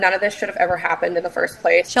None of this should have ever happened in the first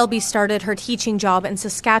place. Shelby started her teaching job in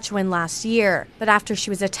Saskatchewan last year, but after she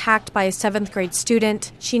was attacked by a 7th grade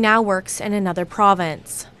student, she now works in another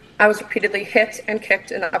province. I was repeatedly hit and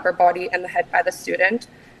kicked in the upper body and the head by the student,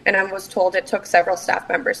 and I was told it took several staff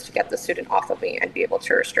members to get the student off of me and be able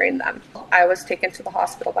to restrain them. I was taken to the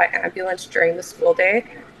hospital by ambulance during the school day,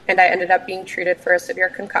 and I ended up being treated for a severe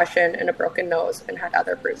concussion and a broken nose and had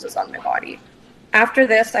other bruises on my body. After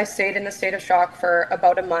this, I stayed in a state of shock for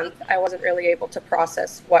about a month. I wasn't really able to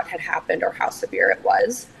process what had happened or how severe it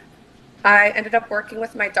was. I ended up working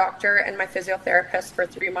with my doctor and my physiotherapist for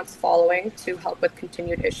 3 months following to help with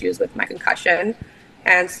continued issues with my concussion.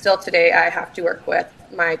 And still today, I have to work with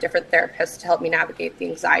my different therapists to help me navigate the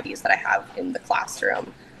anxieties that I have in the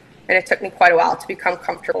classroom. And it took me quite a while to become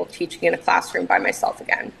comfortable teaching in a classroom by myself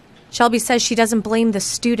again. Shelby says she doesn't blame the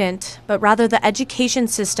student, but rather the education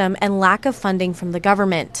system and lack of funding from the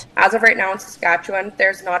government. As of right now in Saskatchewan,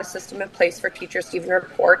 there's not a system in place for teachers to even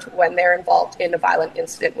report when they're involved in a violent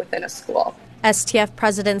incident within a school. STF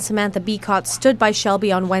President Samantha Beacott stood by Shelby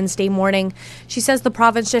on Wednesday morning. She says the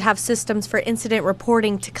province should have systems for incident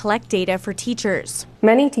reporting to collect data for teachers.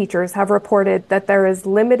 Many teachers have reported that there is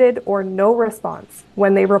limited or no response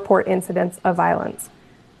when they report incidents of violence.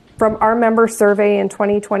 From our member survey in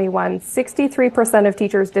 2021, 63% of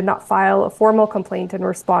teachers did not file a formal complaint in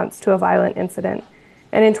response to a violent incident.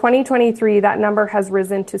 And in 2023, that number has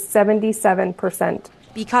risen to 77%.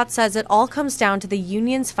 Beacott says it all comes down to the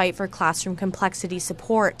union's fight for classroom complexity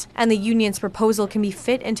support, and the union's proposal can be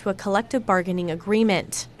fit into a collective bargaining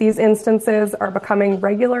agreement. These instances are becoming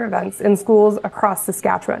regular events in schools across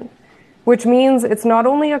Saskatchewan, which means it's not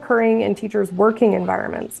only occurring in teachers' working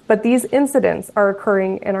environments, but these incidents are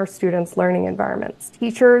occurring in our students' learning environments.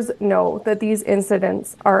 Teachers know that these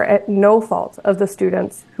incidents are at no fault of the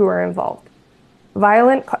students who are involved.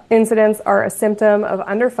 Violent incidents are a symptom of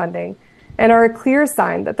underfunding and are a clear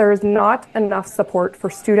sign that there is not enough support for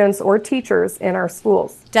students or teachers in our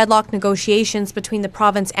schools. Deadlock negotiations between the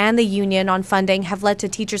province and the union on funding have led to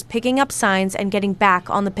teachers picking up signs and getting back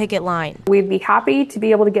on the picket line. We'd be happy to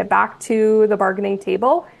be able to get back to the bargaining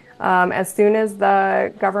table as soon as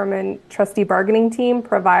the government trustee bargaining team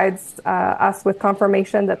provides us with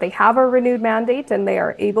confirmation that they have a renewed mandate and they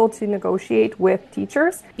are able to negotiate with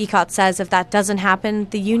teachers. Beacott says if that doesn't happen,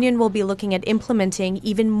 the union will be looking at implementing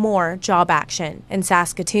even more job action. In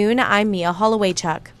Saskatoon, I'm Holowaychuk.